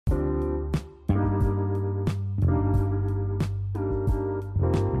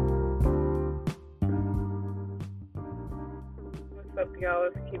y'all?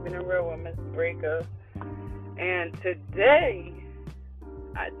 It's Keeping It Real with Miss Breaker. And today,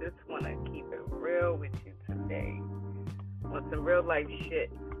 I just want to keep it real with you today on some real life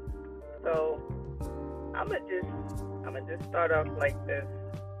shit. So, I'm gonna just start off like this.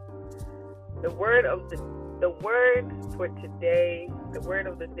 The word for today, the word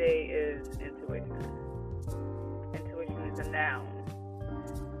of the day is intuition. Intuition is a noun.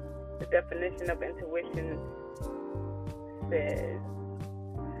 The definition of intuition says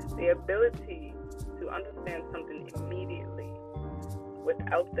the ability to understand something immediately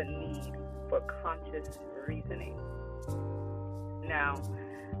without the need for conscious reasoning. Now,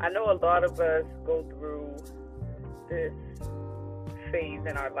 I know a lot of us go through this phase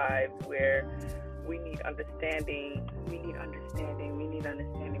in our lives where we need understanding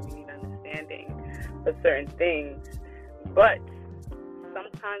for certain things, but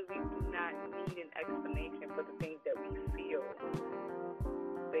sometimes we do not need an explanation for the things that we feel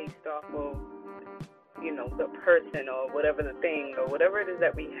based off of, the person or whatever the thing or whatever it is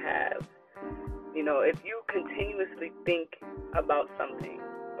that we have. If you continuously think about something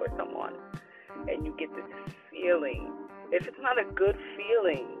or someone and you get this feeling, if it's not a good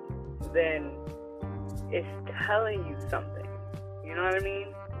feeling, then it's telling you something. You know what I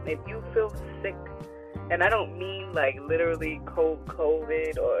mean? If you feel sick, and I don't mean like literally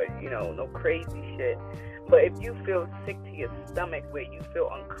COVID or, no crazy shit, but if you feel sick to your stomach where you feel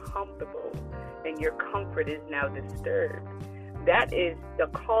uncomfortable and your comfort is now disturbed, that is the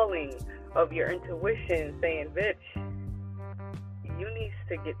calling of your intuition saying, bitch, you need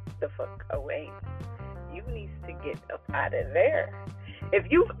to get the fuck away. You need to get up out of there. If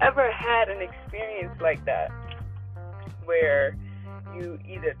you've ever had an experience like that, where you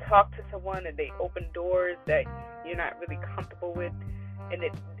either talk to someone and they open doors that you're not really comfortable with, and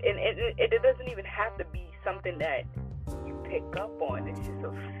it doesn't even have to be something that you pick up on. It's just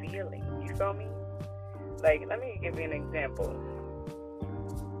a feeling. You feel me? Like, let me give you an example.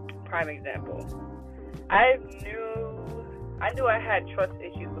 Prime example. I knew I had trust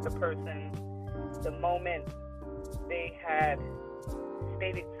issues with a person the moment they had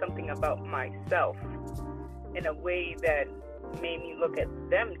stated something about myself in a way that made me look at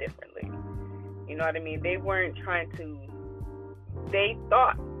them differently. You know what I mean? They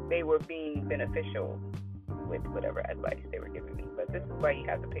thought they were being beneficial with whatever advice they were giving me. But this is why you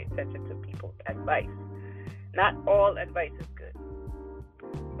have to pay attention to people's advice. Not all advice is good.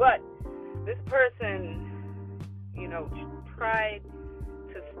 But this person, tried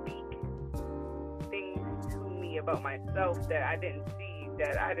to speak things to me about myself that I didn't see,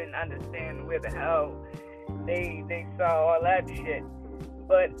 that I didn't understand where the hell they saw all that shit.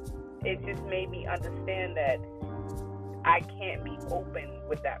 But it just made me understand that I can't be open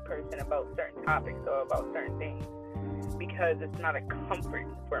with that person about certain topics or about certain things because it's not a comfort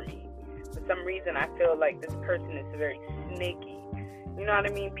for me. For some reason, I feel like this person is very snaky. You know what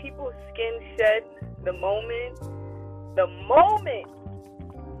I mean? People's skin shed the moment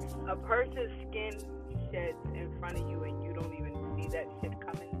a person's skin sheds in front of you and you don't even see that shit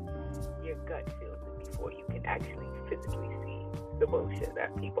coming, your gut feels it before you can actually physically see the bullshit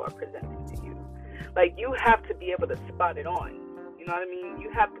that people are presenting to you. Like, you have to be able to spot it on. You know what I mean?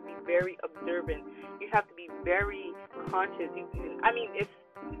 You have to be very observant. You have to be very conscious. If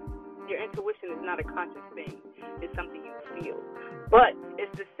your intuition is not a conscious thing, it's something you feel. But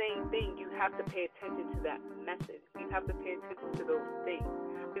it's the same thing. You have to pay attention to that message. You have to pay attention to those things.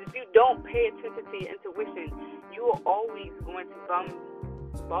 Because if you don't pay attention to your intuition, you are always going to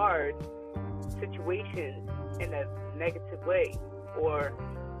bombard situations in a negative way. Or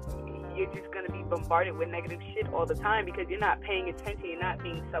you're just going to be bombarded with negative shit all the time because you're not paying attention. You're not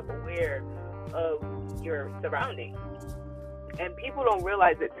being self-aware of your surroundings. And people don't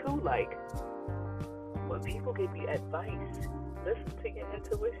realize it too. Like, when people give you advice, listen to your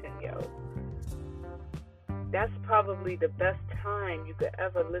intuition, yo. That's probably the best time you could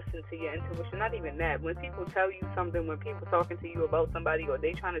ever listen to your intuition. Not even that. When people tell you something, when people talking to you about somebody or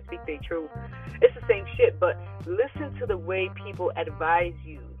they trying to speak their truth, it's the same shit. But listen to the way people advise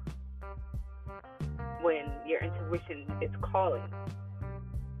you when your intuition is calling.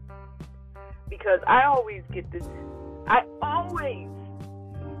 Because I always get this.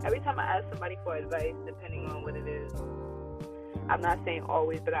 Every time I ask somebody for advice, depending on what it is, I'm not saying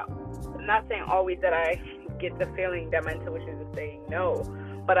always that I get the feeling that my intuition is saying no,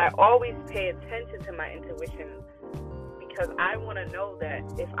 but I always pay attention to my intuition because I want to know that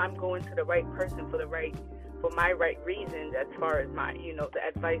if I'm going to the right person for my right reasons, as far as my, the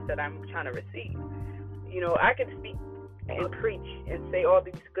advice that I'm trying to receive. I can speak and preach and say all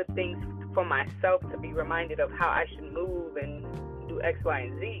these good things for myself to be reminded of how I should move and do do X, Y,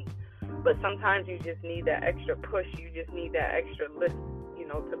 and Z. But sometimes you just need that extra push. You just need that extra lift,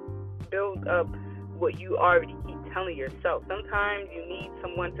 to build up what you already keep telling yourself. Sometimes you need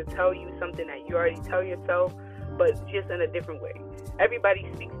someone to tell you something that you already tell yourself, but just in a different way. Everybody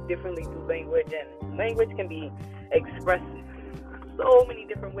speaks differently through language, and language can be expressed so many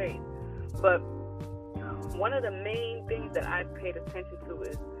different ways. But one of the main things that I've paid attention to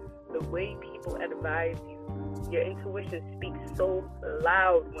is the way people advise you. Your intuition speaks so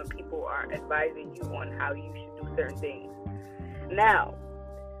loud when people are advising you on how you should do certain things. Now,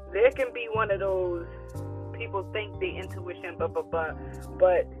 there can be one of those people think the intuition,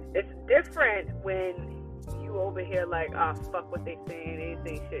 but it's different when you over here like, fuck what they saying, they ain't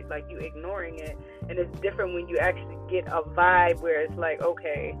saying shit, like you ignoring it. And it's different when you actually get a vibe where it's like,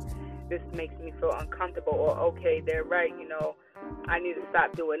 okay, this makes me feel uncomfortable, or okay, they're right, I need to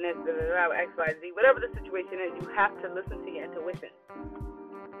stop doing this, X, Y, Z. Whatever the situation is, you have to listen to your intuition.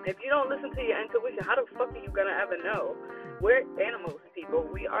 If you don't listen to your intuition, how the fuck are you gonna ever know? We're animals, people.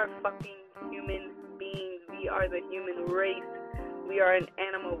 We are fucking human beings. We are the human race. We are an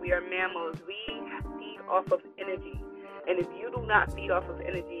animal. We are mammals. We feed off of energy. And if you do not feed off of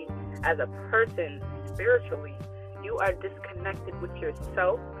energy as a person spiritually, you are disconnected with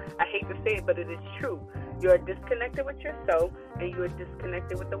yourself. I hate to say it, but it is true. You are disconnected with yourself, and you are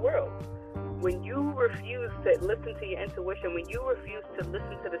disconnected with the world. When you refuse to listen to your intuition, when you refuse to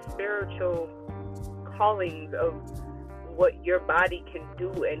listen to the spiritual callings of what your body can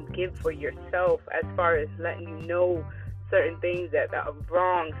do and give for yourself, as far as letting you know certain things that are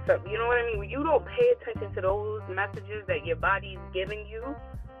wrong, so, you know what I mean? When you don't pay attention to those messages that your body's giving you,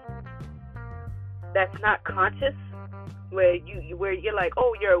 that's not conscious, where you're like,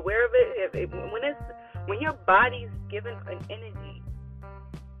 oh, you're aware of it. When your body's given an energy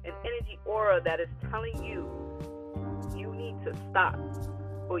aura that is telling you need to stop,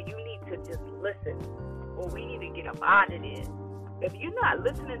 or you need to just listen, or we need to get up out of there. If you're not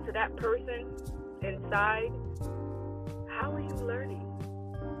listening to that person inside, how are you learning?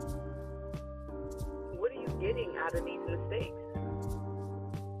 What are you getting out of these mistakes?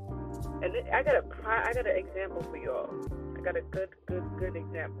 And I got an example for y'all. I got a good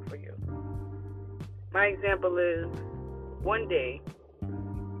example for you. My example is, one day,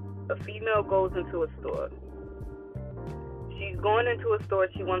 a female goes into a store. She's going into a store.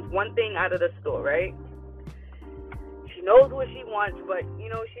 She wants one thing out of the store, right? She knows what she wants, but,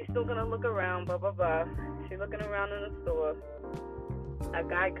 she's still going to look around, blah, blah, blah. She's looking around in the store. A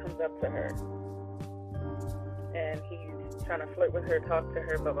guy comes up to her, and he's trying to flirt with her, talk to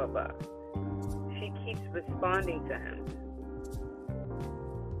her, blah, blah, blah. She keeps responding to him.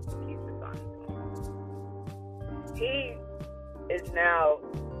 He is now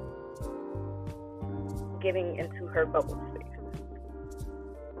getting into her bubble space.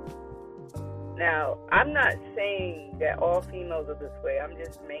 Now, I'm not saying that all females are this way. I'm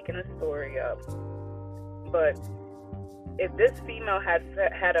just making a story up. But if this female had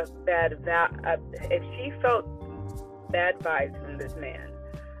a if she felt bad vibes from this man,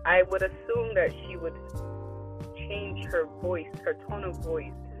 I would assume that she would change her voice, her tone of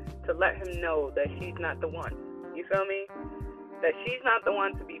voice, to let him know that she's not the one. You feel me? That she's not the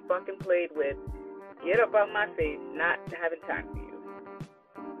one to be fucking played with. Get up on my face, not having time for you.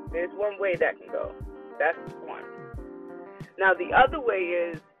 There's one way that can go. That's one. Now the other way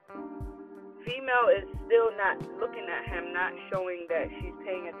is, female is still not looking at him, not showing that she's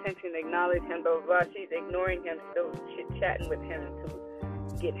paying attention, acknowledge him, blah, blah, blah. She's ignoring him, still chit-chatting with him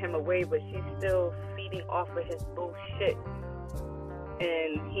to get him away, but she's still feeding off of his bullshit.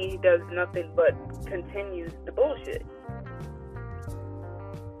 And he does nothing but continues the bullshit.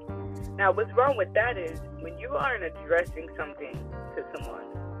 Now, what's wrong with that is, when you aren't addressing something to someone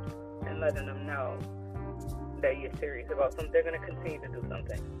and letting them know that you're serious about something, they're going to continue to do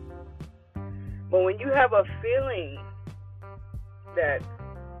something. But when you have a feeling that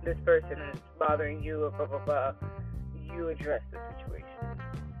this person is bothering you, or blah, blah, blah, you address the situation.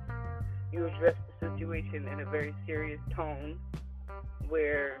 You address the situation in a very serious tone,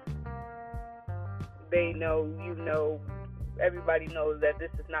 where they know, everybody knows that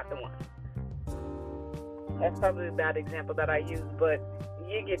this is not the one. That's probably a bad example that I use, but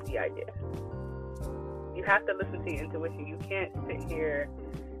you get the idea. You have to listen to your intuition. You can't sit here.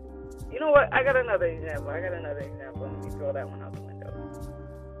 You know what? I got another example. Let me throw that one out the window.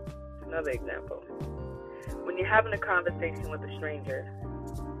 Another example. When you're having a conversation with a stranger,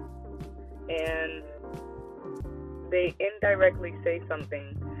 and they indirectly say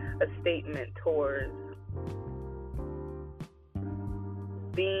something, a statement towards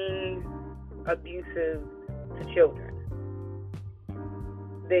being abusive to children.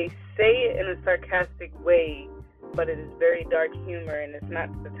 they say it in a sarcastic way, but it is very dark humor, and it's not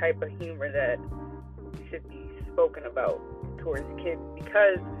the type of humor that should be spoken about towards kids,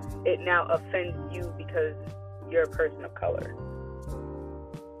 because it now offends you because you're a person of color.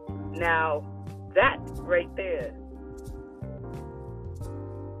 Now, that right there,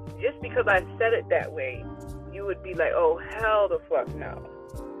 just because I said it that way, you would be like, oh, hell the fuck no.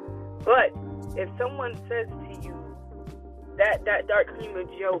 But if someone says to you, that dark humor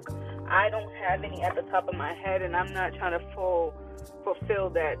joke, I don't have any at the top of my head, and I'm not trying to fulfill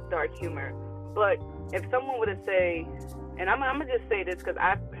that dark humor. But if someone were to say, and I'm going to just say this because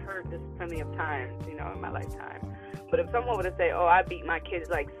I've heard this plenty of times, in my lifetime. But if someone were to say, oh, I beat my kids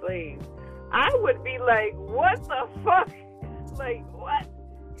like slaves, I would be like, what the fuck? Like, what?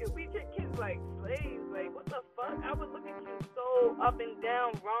 You beat your kids like slaves? Like, what the fuck? I would look at you so up and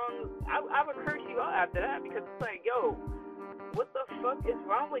down wrong. I would curse you out after that, because it's like, yo, what the fuck is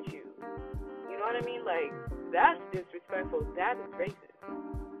wrong with you? You know what I mean? Like, that's disrespectful. That is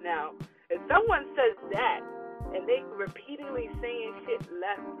racist. Now, if someone says that, and they repeatedly saying shit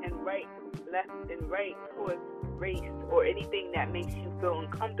left and right towards race or anything that makes you feel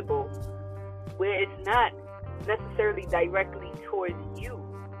uncomfortable, where it's not necessarily directly towards you,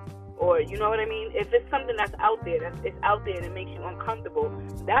 or you know what I mean? If it's something that's out there, it's out there and it makes you uncomfortable,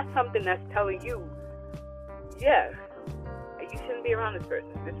 that's something that's telling you, yeah, you shouldn't be around this person.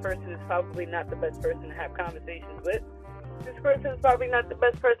 This person is probably not the best person to have conversations with. This person is probably not the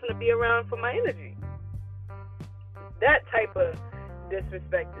best person to be around for my energy. That type of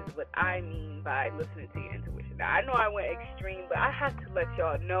disrespect is what I mean by listening to your intuition. Now, I know I went extreme, but I have to let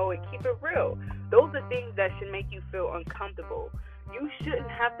y'all know and keep it real. Those are things that should make you feel uncomfortable. You shouldn't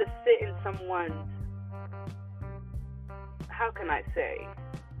have to sit in someone's, how can I say?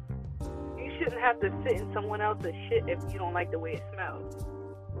 You shouldn't have to sit in someone else's shit if you don't like the way it smells.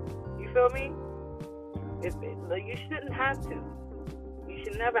 You feel me? You shouldn't have to. You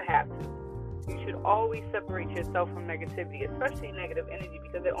should never have to. You should always separate yourself from negativity, especially negative energy,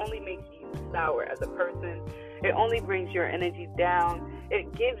 because it only makes you sour as a person. It only brings your energy down.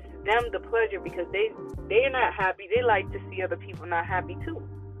 It gives them the pleasure because they're not happy. They like to see other people not happy too.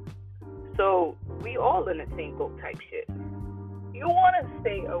 So we all in the same boat type shit. You want to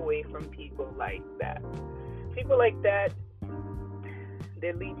stay away from people like that. People like that,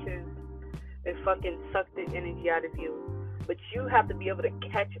 they're leeches. They fucking suck the energy out of you. But you have to be able to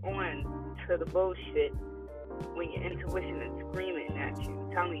catch on to the bullshit when your intuition is screaming at you,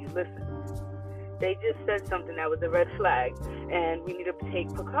 telling you, listen, they just said something that was a red flag, and we need to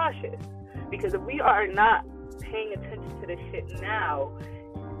take precautions. Because if we are not paying attention to this shit now,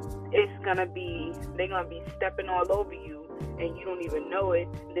 they're gonna be stepping all over you, and you don't even know it.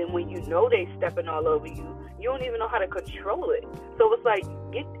 Then when you know they stepping all over you, you don't even know how to control it. So it's like,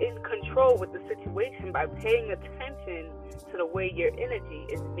 get in control with the situation by paying attention to the way your energy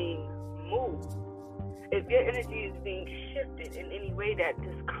is being moved. If your energy is being shifted in any way that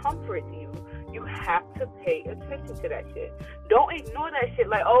discomforts you, you have to pay attention to that shit. Don't ignore that shit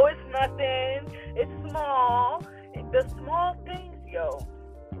like, oh, it's nothing, it's small. The small things, yo,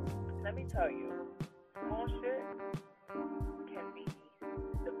 let me tell you, small shit can be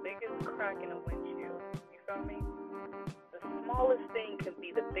the biggest crack in a windshield. You feel me? The smallest thing can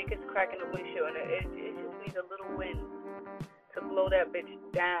be the biggest crack in the windshield, and it just needs a little wind to blow that bitch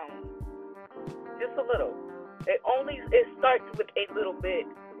down. Just a little. It starts with a little bit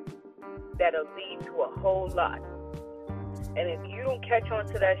that'll lead to a whole lot. And if you don't catch on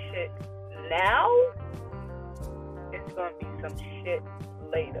to that shit now, it's gonna be some shit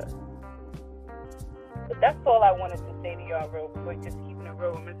later. But that's all I wanted to say to y'all real quick, just keeping it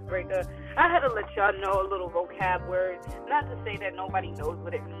real with Miss Breaker. I had to let y'all know a little vocab word, not to say that nobody knows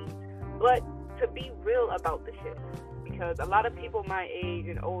what it means, but to be real about the shit. Because a lot of people my age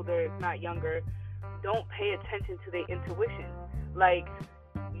and older, if not younger, don't pay attention to their intuition. Like,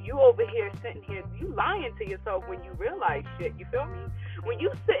 you over here sitting here, you lying to yourself when you realize shit, you feel me? When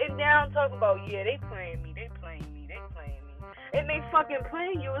you sitting down talking about, yeah, they playing me, and they fucking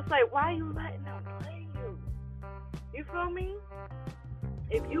playing you, it's like, why are you letting them play you? You feel me?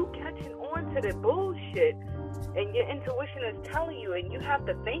 If you catching on to the bullshit and your intuition is telling you and you have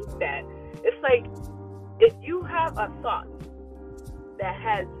to think that, it's like, if you have a thought that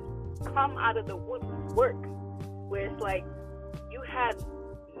has come out of the woodwork, where it's like you have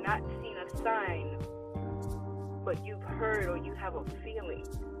not seen a sign, but you've heard or you have a feeling,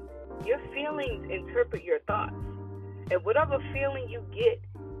 your feelings interpret your thoughts. And whatever feeling you get,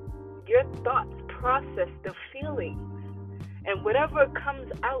 your thoughts process the feeling. And whatever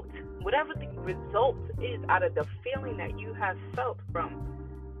comes out, whatever the result is out of the feeling that you have felt from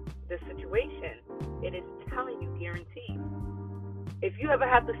the situation, it is telling you guaranteed. If you ever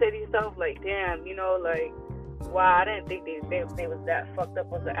have to say to yourself, like, damn, like, wow, I didn't think they was that fucked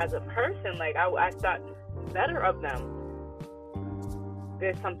up as a person. Like, I thought better of them.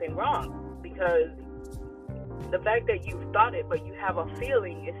 There's something wrong, because the fact that you thought it, but you have a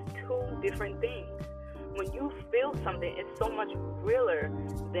feeling, is two different things. When you feel something, it's so much realer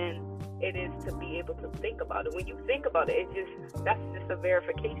than it is to be able to think about it. When you think about it, that's just a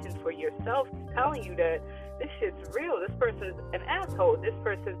verification for yourself, telling you that this shit's real. This person's an asshole. This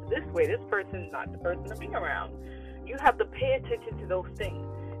person's this way. This person's not the person to be around. You have to pay attention to those things.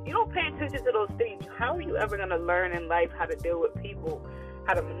 You don't pay attention to those things, how are you ever going to learn in life how to deal with people,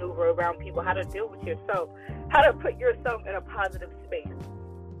 how to maneuver around people, how to deal with yourself, how to put yourself in a positive space?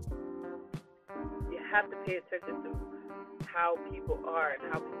 You have to pay attention to how people are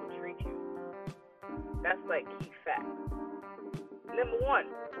and how people treat you. That's like key fact. Number one.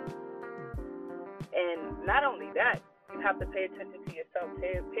 And not only that, you have to pay attention to yourself.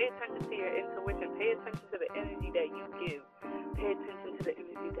 Pay attention to your intuition. Pay attention to the energy that you give. Pay attention to the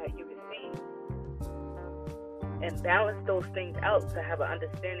energy that you receive. And balance those things out to have an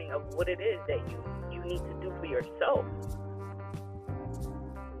understanding of what it is that you need to do for yourself.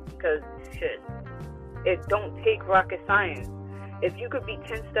 Because, shit, it don't take rocket science. If you could be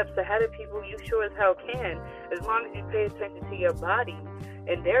 10 steps ahead of people, you sure as hell can. As long as you pay attention to your body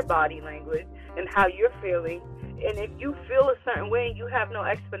and their body language and how you're feeling. And if you feel a certain way and you have no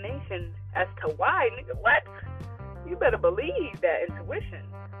explanation as to why, nigga, what? You better believe that intuition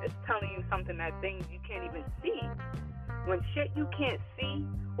is telling you something, that things you can't even see. When shit you can't see,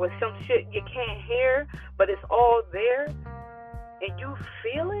 or some shit you can't hear, but it's all there, and you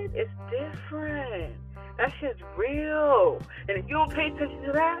feel it, it's different. That shit's real. And if you don't pay attention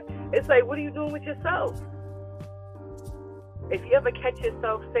to that, it's like, what are you doing with yourself? If you ever catch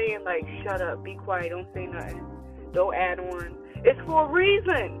yourself saying, like, shut up, be quiet, don't say nothing, don't add on, it's for a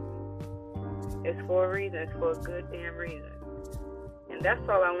reason. It's for a reason. It's for a good damn reason. And that's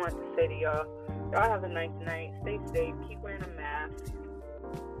all I want to say to y'all. Y'all have a nice night. Stay safe. Keep wearing a mask.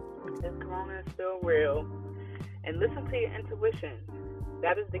 This corona is still real. And listen to your intuition.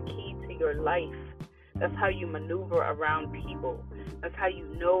 That is the key to your life. That's how you maneuver around people. That's how you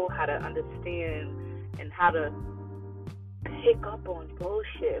know how to understand and how to pick up on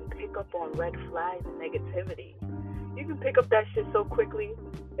bullshit, pick up on red flags and negativity. You can pick up that shit so quickly.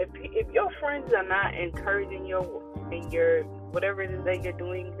 If your friends are not encouraging you in your whatever it is that you're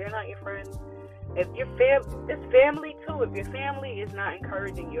doing, they're not your friends. If your it's family too. If your family is not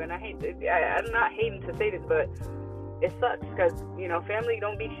encouraging you, and I'm not hating to say this, but it sucks because family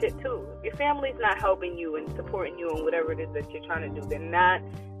don't be shit too. If your family's not helping you and supporting you in whatever it is that you're trying to do, they're not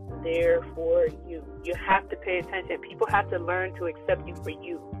there for you. You have to pay attention. People have to learn to accept you for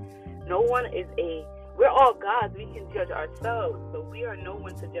you. No one is we're all gods. We can judge ourselves, but we are no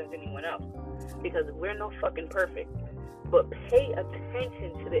one to judge anyone else because we're no fucking perfect. But pay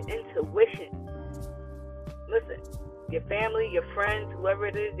attention to the intuition. Listen, your family, your friends, whoever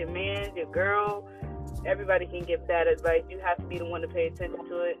it is, your man, your girl, everybody can give bad advice. You have to be the one to pay attention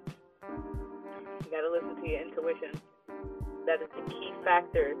to it. You gotta listen to your intuition. That is the key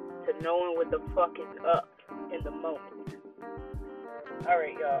factor to knowing what the fuck is up in the moment.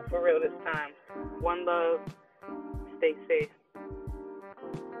 Alright, y'all, for real this time. One love. Stay safe.